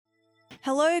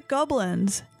Hello,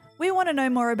 goblins! We want to know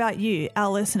more about you,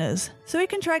 our listeners, so we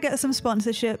can try get some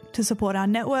sponsorship to support our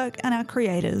network and our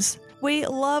creators. We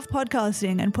love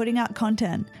podcasting and putting out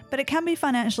content, but it can be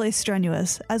financially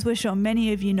strenuous, as we're sure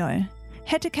many of you know.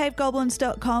 Head to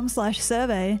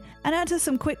cavegoblins.com/survey and answer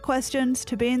some quick questions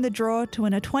to be in the draw to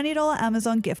win a $20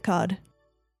 Amazon gift card.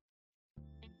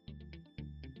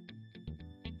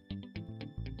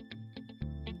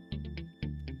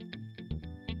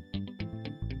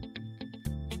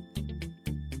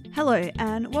 Hello,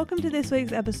 and welcome to this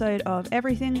week's episode of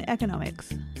Everything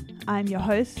Economics. I'm your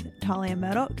host, Talia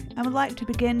Murdoch, and would like to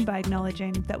begin by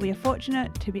acknowledging that we are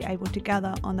fortunate to be able to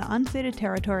gather on the unceded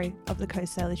territory of the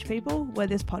Coast Salish people where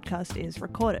this podcast is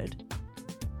recorded.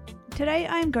 Today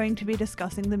I am going to be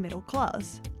discussing the middle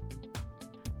class.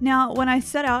 Now, when I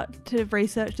set out to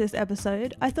research this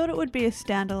episode, I thought it would be a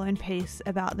standalone piece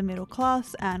about the middle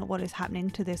class and what is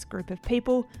happening to this group of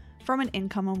people from an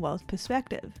income and wealth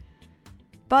perspective.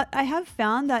 But I have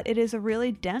found that it is a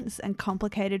really dense and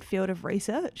complicated field of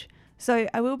research, so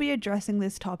I will be addressing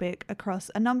this topic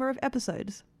across a number of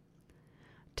episodes.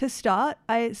 To start,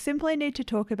 I simply need to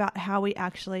talk about how we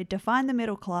actually define the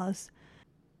middle class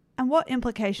and what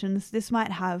implications this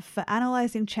might have for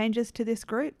analysing changes to this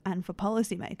group and for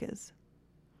policymakers.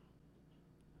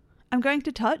 I'm going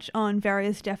to touch on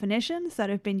various definitions that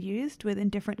have been used within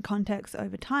different contexts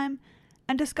over time,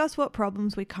 and discuss what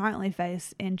problems we currently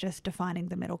face in just defining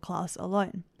the middle class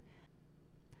alone.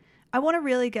 I want to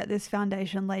really get this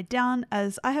foundation laid down,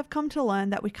 as I have come to learn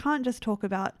that we can't just talk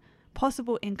about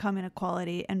possible income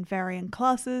inequality and varying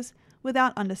classes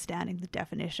without understanding the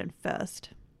definition first.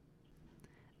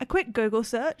 A quick Google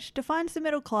search defines the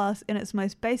middle class in its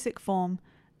most basic form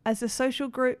as a social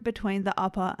group between the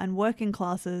upper and working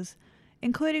classes,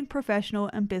 including professional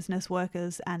and business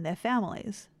workers and their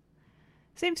families.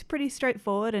 Seems pretty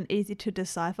straightforward and easy to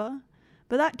decipher,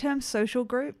 but that term social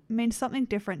group means something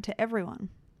different to everyone.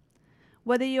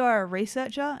 Whether you are a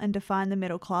researcher and define the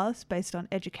middle class based on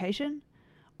education,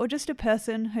 or just a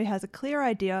person who has a clear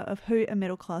idea of who a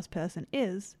middle class person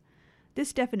is,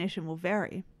 this definition will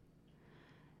vary.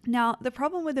 Now, the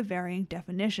problem with a varying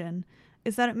definition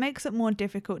is that it makes it more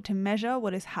difficult to measure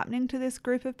what is happening to this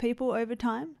group of people over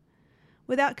time.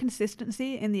 Without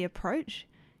consistency in the approach,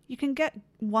 you can get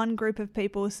one group of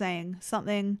people saying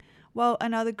something while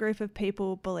another group of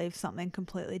people believe something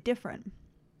completely different.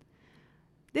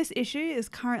 This issue is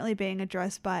currently being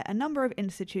addressed by a number of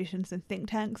institutions and think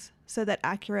tanks so that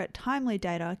accurate, timely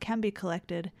data can be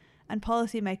collected and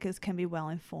policymakers can be well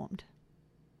informed.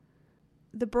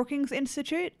 The Brookings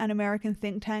Institute, an American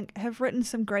think tank, have written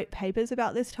some great papers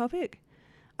about this topic.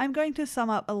 I'm going to sum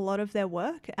up a lot of their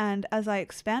work, and as I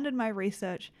expanded my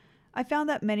research, I found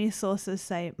that many sources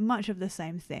say much of the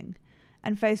same thing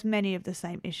and face many of the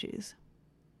same issues.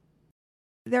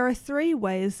 There are three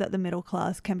ways that the middle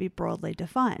class can be broadly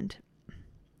defined.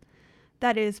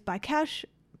 That is by cash,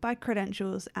 by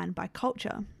credentials, and by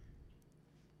culture.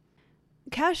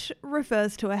 Cash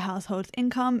refers to a household's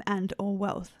income and or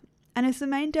wealth, and is the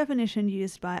main definition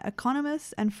used by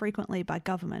economists and frequently by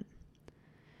government.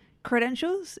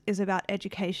 Credentials is about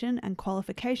education and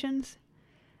qualifications,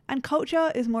 and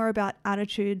culture is more about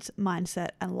attitudes,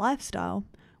 mindset, and lifestyle,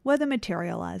 whether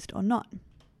materialized or not.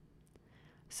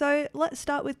 So let's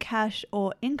start with cash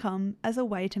or income as a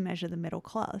way to measure the middle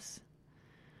class.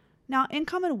 Now,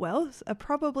 income and wealth are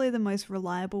probably the most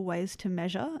reliable ways to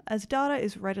measure, as data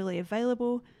is readily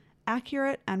available,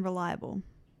 accurate, and reliable.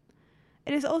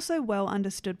 It is also well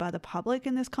understood by the public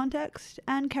in this context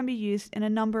and can be used in a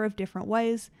number of different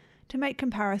ways to make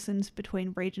comparisons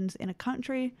between regions in a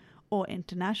country or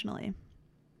internationally.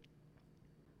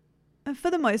 And for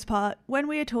the most part, when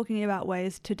we are talking about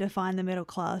ways to define the middle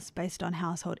class based on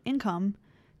household income,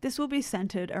 this will be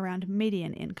centered around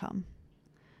median income.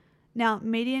 Now,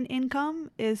 median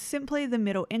income is simply the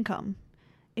middle income.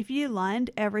 If you lined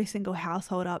every single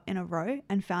household up in a row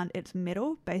and found its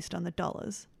middle based on the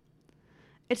dollars.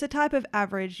 It's a type of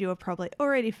average you are probably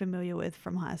already familiar with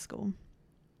from high school.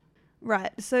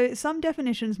 Right, so some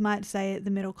definitions might say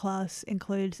the middle class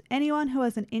includes anyone who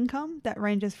has an income that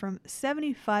ranges from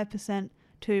 75%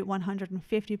 to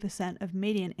 150% of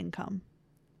median income.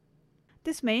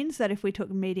 This means that if we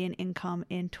took median income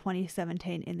in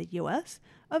 2017 in the US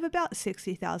of about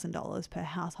 $60,000 per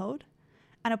household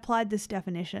and applied this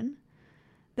definition,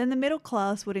 then the middle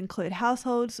class would include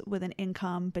households with an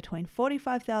income between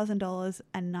 $45,000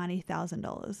 and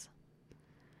 $90,000.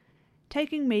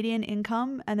 Taking median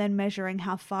income and then measuring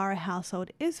how far a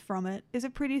household is from it is a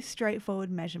pretty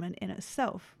straightforward measurement in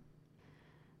itself.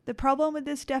 The problem with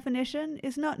this definition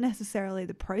is not necessarily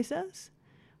the process,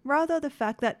 Rather, the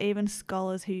fact that even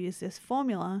scholars who use this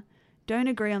formula don't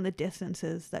agree on the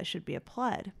distances that should be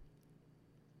applied.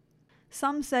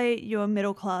 Some say you're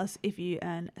middle class if you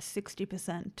earn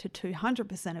 60% to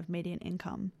 200% of median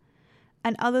income,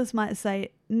 and others might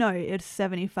say, no, it's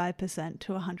 75%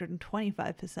 to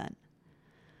 125%.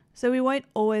 So we won't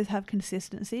always have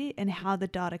consistency in how the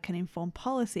data can inform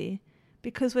policy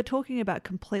because we're talking about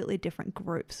completely different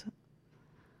groups.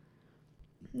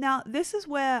 Now, this is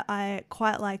where I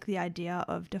quite like the idea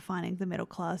of defining the middle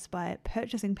class by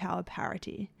purchasing power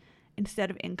parity instead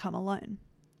of income alone.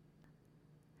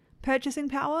 Purchasing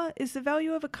power is the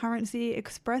value of a currency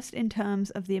expressed in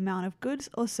terms of the amount of goods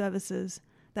or services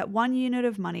that one unit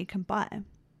of money can buy.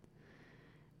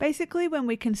 Basically, when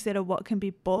we consider what can be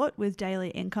bought with daily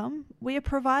income, we are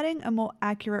providing a more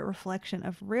accurate reflection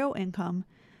of real income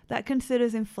that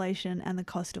considers inflation and the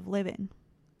cost of living.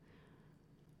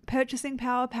 Purchasing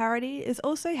power parity is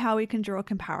also how we can draw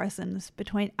comparisons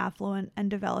between affluent and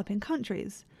developing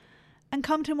countries and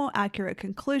come to more accurate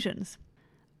conclusions.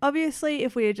 Obviously,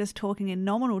 if we are just talking in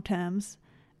nominal terms,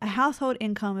 a household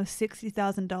income of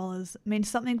 $60,000 means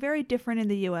something very different in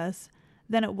the US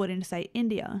than it would in, say,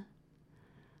 India.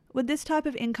 With this type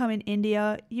of income in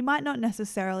India, you might not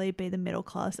necessarily be the middle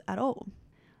class at all.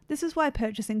 This is why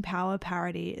purchasing power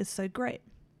parity is so great.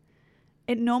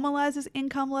 It normalizes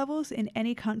income levels in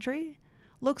any country,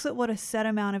 looks at what a set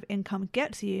amount of income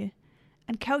gets you,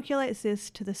 and calculates this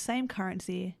to the same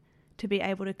currency to be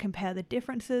able to compare the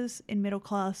differences in middle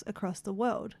class across the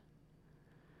world.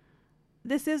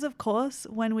 This is, of course,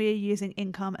 when we are using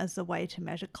income as the way to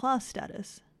measure class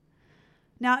status.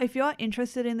 Now, if you're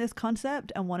interested in this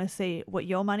concept and want to see what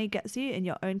your money gets you in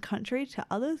your own country to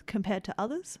others compared to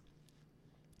others,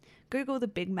 Google the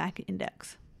Big Mac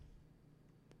Index.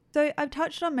 So I've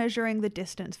touched on measuring the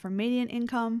distance from median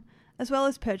income as well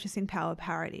as purchasing power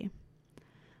parity.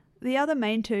 The other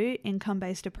main two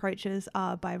income-based approaches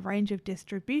are by range of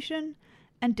distribution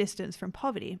and distance from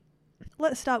poverty.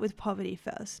 Let's start with poverty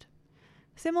first.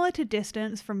 Similar to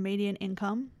distance from median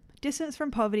income, distance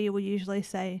from poverty will usually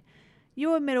say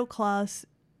you are middle class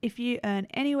if you earn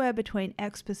anywhere between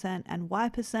X% and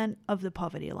Y% of the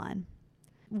poverty line.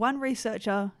 One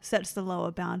researcher sets the lower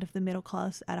bound of the middle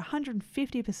class at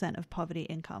 150% of poverty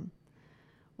income,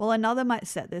 while another might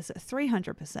set this at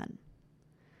 300%.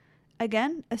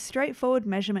 Again, a straightforward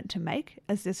measurement to make,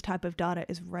 as this type of data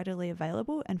is readily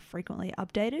available and frequently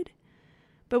updated.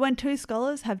 But when two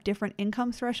scholars have different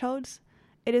income thresholds,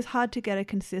 it is hard to get a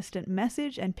consistent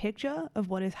message and picture of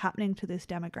what is happening to this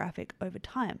demographic over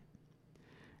time.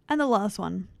 And the last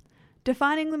one,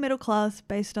 defining the middle class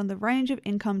based on the range of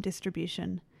income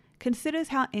distribution, considers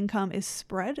how income is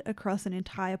spread across an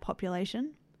entire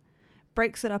population,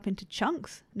 breaks it up into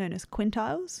chunks, known as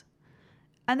quintiles,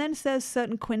 and then says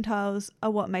certain quintiles are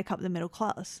what make up the middle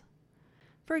class.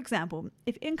 For example,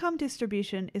 if income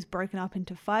distribution is broken up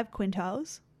into 5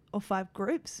 quintiles, or 5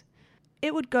 groups,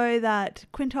 it would go that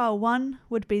quintile 1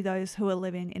 would be those who are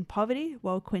living in poverty,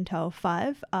 while quintile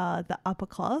 5 are the upper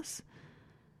class.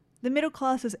 The middle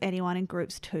class is anyone in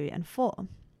groups 2 and 4.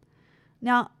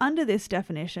 Now, under this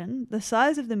definition, the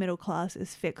size of the middle class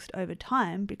is fixed over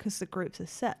time because the groups are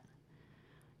set.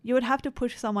 You would have to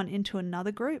push someone into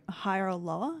another group, higher or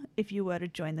lower, if you were to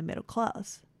join the middle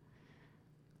class.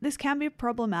 This can be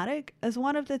problematic, as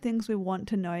one of the things we want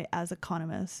to know as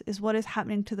economists is what is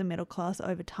happening to the middle class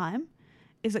over time.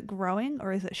 Is it growing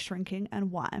or is it shrinking,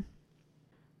 and why?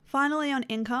 Finally, on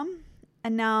income,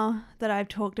 and now that I've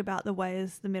talked about the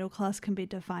ways the middle class can be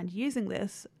defined using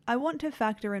this, I want to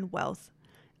factor in wealth,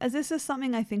 as this is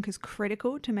something I think is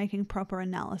critical to making proper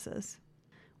analysis.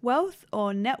 Wealth,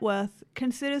 or net worth,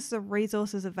 considers the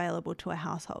resources available to a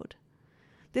household.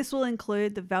 This will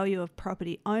include the value of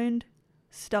property owned,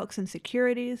 stocks and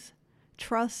securities,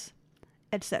 trusts,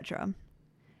 etc.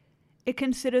 It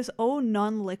considers all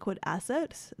non-liquid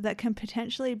assets that can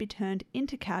potentially be turned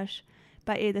into cash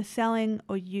by either selling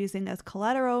or using as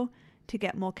collateral to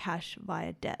get more cash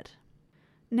via debt.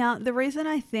 Now, the reason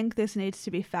I think this needs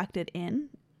to be factored in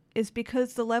is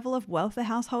because the level of wealth a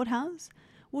household has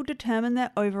will determine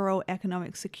their overall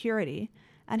economic security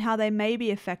and how they may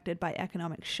be affected by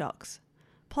economic shocks,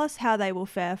 plus how they will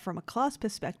fare from a class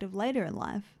perspective later in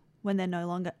life when they're no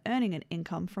longer earning an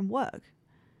income from work.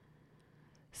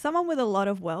 Someone with a lot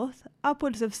of wealth,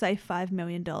 upwards of say $5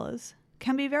 million,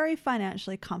 can be very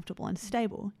financially comfortable and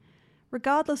stable,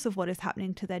 regardless of what is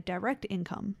happening to their direct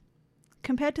income,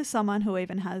 compared to someone who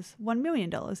even has $1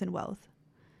 million in wealth.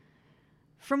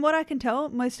 From what I can tell,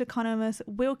 most economists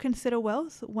will consider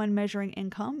wealth when measuring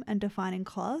income and defining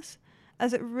class,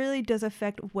 as it really does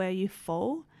affect where you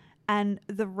fall and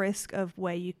the risk of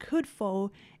where you could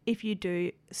fall if you do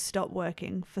stop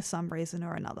working for some reason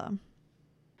or another.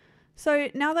 So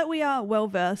now that we are well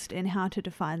versed in how to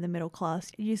define the middle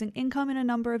class using income in a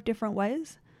number of different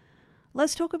ways,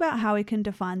 let's talk about how we can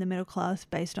define the middle class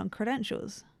based on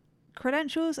credentials.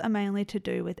 Credentials are mainly to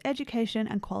do with education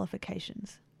and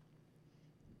qualifications.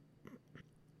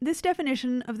 This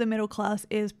definition of the middle class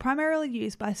is primarily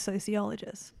used by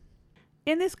sociologists.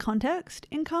 In this context,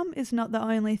 income is not the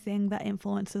only thing that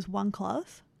influences one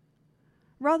class.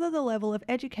 Rather, the level of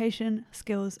education,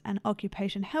 skills, and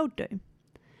occupation held do.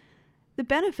 The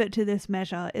benefit to this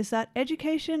measure is that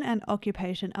education and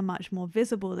occupation are much more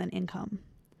visible than income.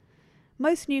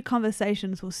 Most new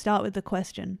conversations will start with the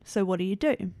question, so what do you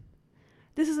do?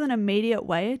 This is an immediate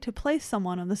way to place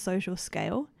someone on the social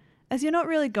scale, as you're not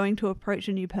really going to approach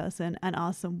a new person and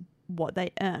ask them what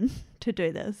they earn to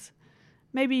do this.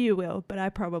 Maybe you will, but I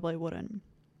probably wouldn't.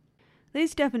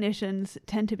 These definitions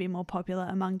tend to be more popular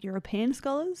among European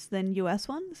scholars than US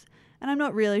ones, and I'm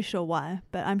not really sure why,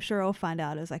 but I'm sure I'll find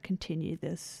out as I continue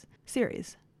this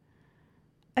series.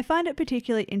 I find it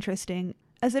particularly interesting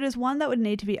as it is one that would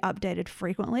need to be updated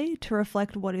frequently to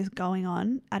reflect what is going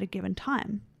on at a given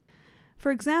time.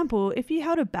 For example, if you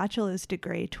held a bachelor's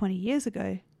degree 20 years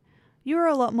ago, you are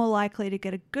a lot more likely to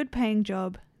get a good paying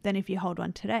job than if you hold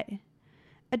one today.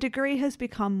 A degree has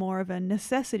become more of a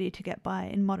necessity to get by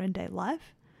in modern day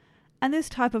life, and this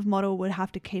type of model would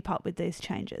have to keep up with these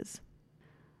changes.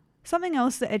 Something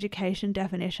else the education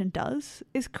definition does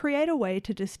is create a way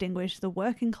to distinguish the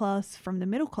working class from the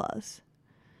middle class.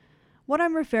 What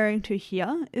I'm referring to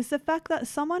here is the fact that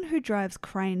someone who drives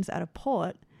cranes at a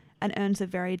port and earns a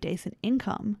very decent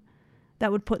income,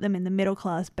 that would put them in the middle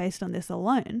class based on this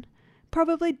alone,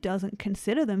 probably doesn't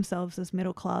consider themselves as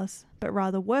middle class, but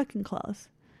rather working class,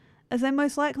 as they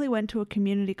most likely went to a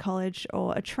community college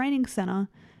or a training centre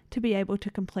to be able to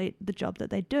complete the job that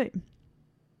they do.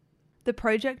 The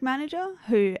project manager,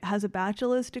 who has a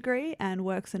bachelor's degree and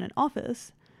works in an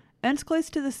office, earns close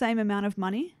to the same amount of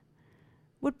money,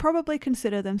 would probably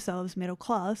consider themselves middle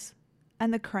class,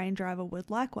 and the crane driver would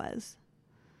likewise.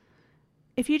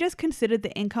 If you just considered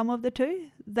the income of the two,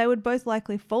 they would both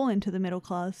likely fall into the middle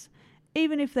class,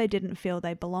 even if they didn't feel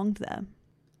they belonged there.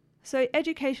 So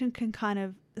education can kind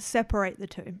of separate the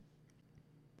two.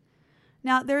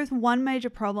 Now, there is one major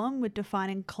problem with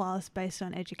defining class based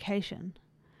on education.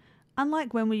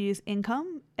 Unlike when we use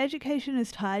income, education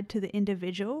is tied to the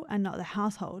individual and not the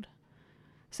household.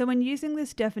 So when using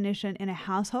this definition in a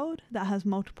household that has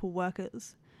multiple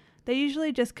workers, they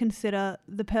usually just consider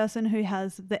the person who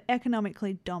has the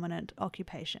economically dominant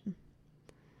occupation.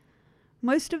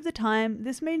 Most of the time,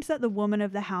 this means that the woman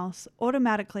of the house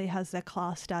automatically has their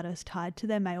class status tied to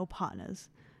their male partners,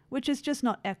 which is just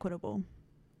not equitable.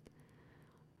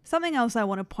 Something else I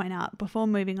want to point out before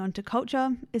moving on to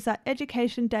culture is that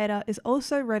education data is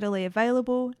also readily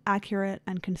available, accurate,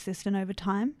 and consistent over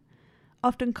time,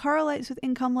 often correlates with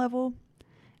income level,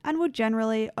 and will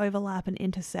generally overlap and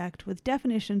intersect with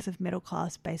definitions of middle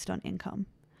class based on income.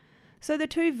 So the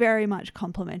two very much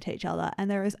complement each other, and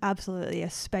there is absolutely a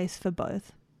space for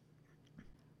both.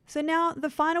 So now, the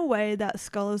final way that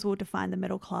scholars will define the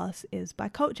middle class is by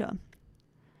culture.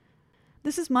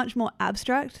 This is much more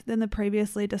abstract than the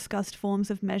previously discussed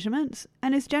forms of measurements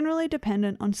and is generally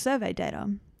dependent on survey data.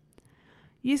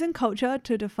 Using culture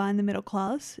to define the middle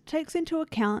class takes into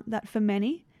account that for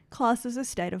many, class is a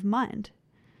state of mind.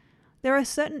 There are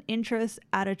certain interests,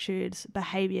 attitudes,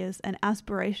 behaviours, and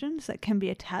aspirations that can be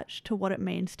attached to what it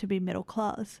means to be middle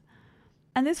class.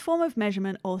 And this form of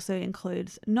measurement also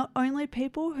includes not only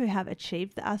people who have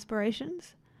achieved the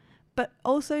aspirations, but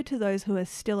also to those who are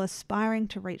still aspiring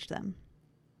to reach them.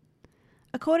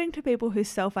 According to people who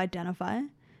self-identify,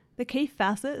 the key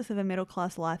facets of a middle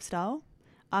class lifestyle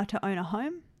are to own a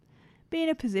home, be in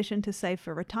a position to save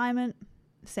for retirement,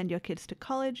 send your kids to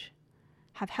college,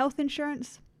 have health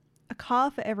insurance, a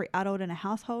car for every adult in a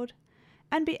household,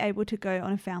 and be able to go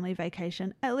on a family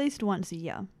vacation at least once a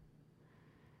year.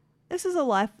 This is a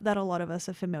life that a lot of us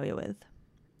are familiar with.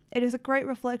 It is a great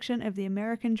reflection of the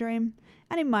American dream,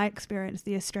 and in my experience,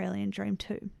 the Australian dream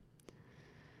too.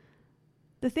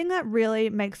 The thing that really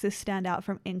makes this stand out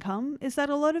from income is that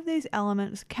a lot of these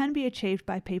elements can be achieved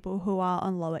by people who are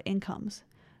on lower incomes,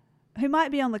 who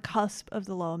might be on the cusp of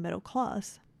the lower middle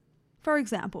class. For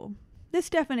example, this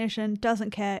definition doesn't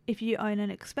care if you own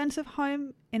an expensive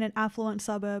home in an affluent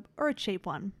suburb or a cheap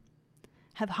one,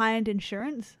 have high-end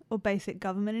insurance or basic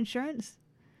government insurance,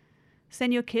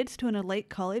 send your kids to an elite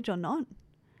college or not,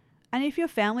 and if your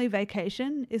family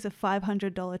vacation is a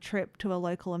 $500 trip to a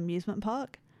local amusement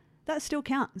park, that still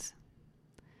counts.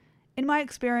 In my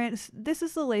experience, this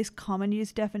is the least common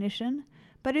used definition,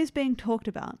 but is being talked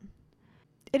about.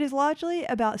 It is largely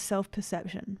about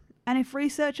self-perception, and if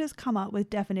researchers come up with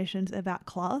definitions about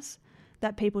class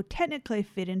that people technically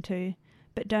fit into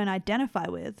but don't identify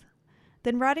with,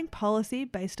 then writing policy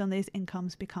based on these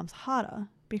incomes becomes harder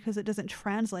because it doesn't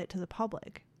translate to the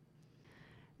public.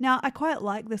 Now, I quite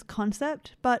like this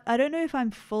concept, but I don't know if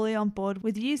I'm fully on board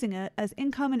with using it, as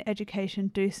income and education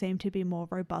do seem to be more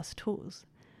robust tools.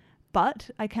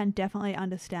 But I can definitely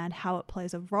understand how it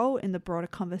plays a role in the broader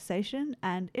conversation,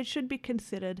 and it should be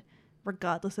considered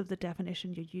regardless of the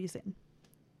definition you're using.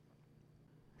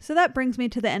 So that brings me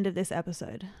to the end of this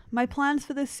episode. My plans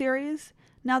for this series,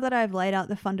 now that I've laid out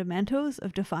the fundamentals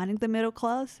of defining the middle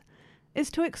class, is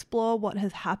to explore what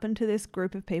has happened to this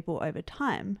group of people over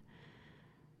time.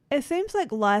 It seems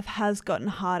like life has gotten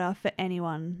harder for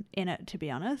anyone in it, to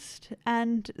be honest,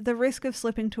 and the risk of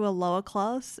slipping to a lower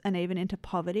class and even into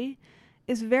poverty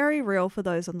is very real for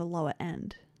those on the lower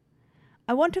end.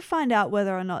 I want to find out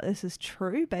whether or not this is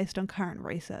true based on current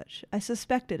research. I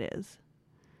suspect it is.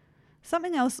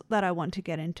 Something else that I want to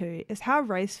get into is how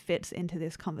race fits into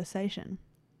this conversation.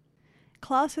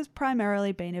 Class has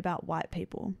primarily been about white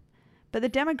people, but the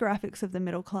demographics of the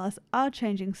middle class are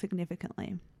changing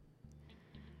significantly.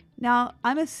 Now,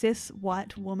 I'm a cis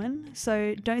white woman,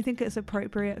 so don't think it's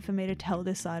appropriate for me to tell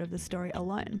this side of the story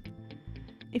alone.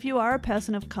 If you are a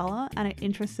person of colour and are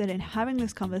interested in having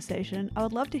this conversation, I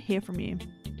would love to hear from you.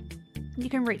 You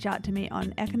can reach out to me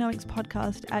on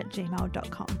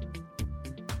economicspodcast@gmail.com.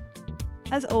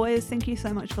 As always, thank you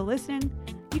so much for listening.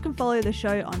 You can follow the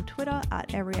show on Twitter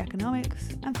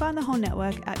 @EveryEconomics and find the whole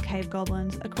network at Cave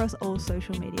Goblins across all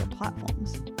social media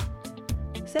platforms.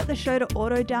 Set the show to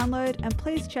auto-download and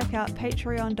please check out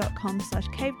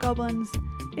patreon.com/cavegoblins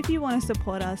if you want to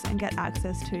support us and get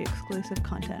access to exclusive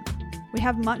content. We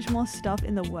have much more stuff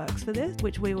in the works for this,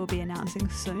 which we will be announcing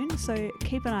soon, so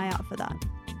keep an eye out for that.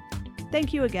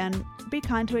 Thank you again. Be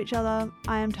kind to each other.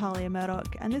 I am Talia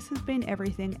Murdoch, and this has been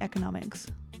Everything Economics.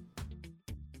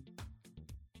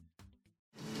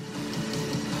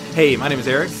 Hey, my name is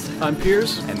Eric. I'm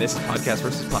Piers. And this is Podcast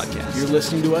vs. Podcast. You're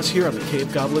listening to us here on the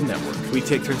Cave Goblin Network. We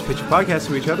take turns pitching podcasts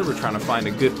to each other. We're trying to find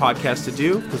a good podcast to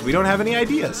do because we don't have any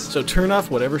ideas. So turn off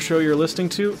whatever show you're listening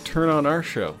to, turn on our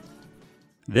show.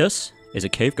 This is a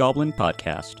Cave Goblin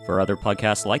podcast. For other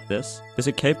podcasts like this,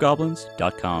 visit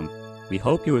cavegoblins.com. We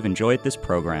hope you have enjoyed this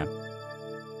program.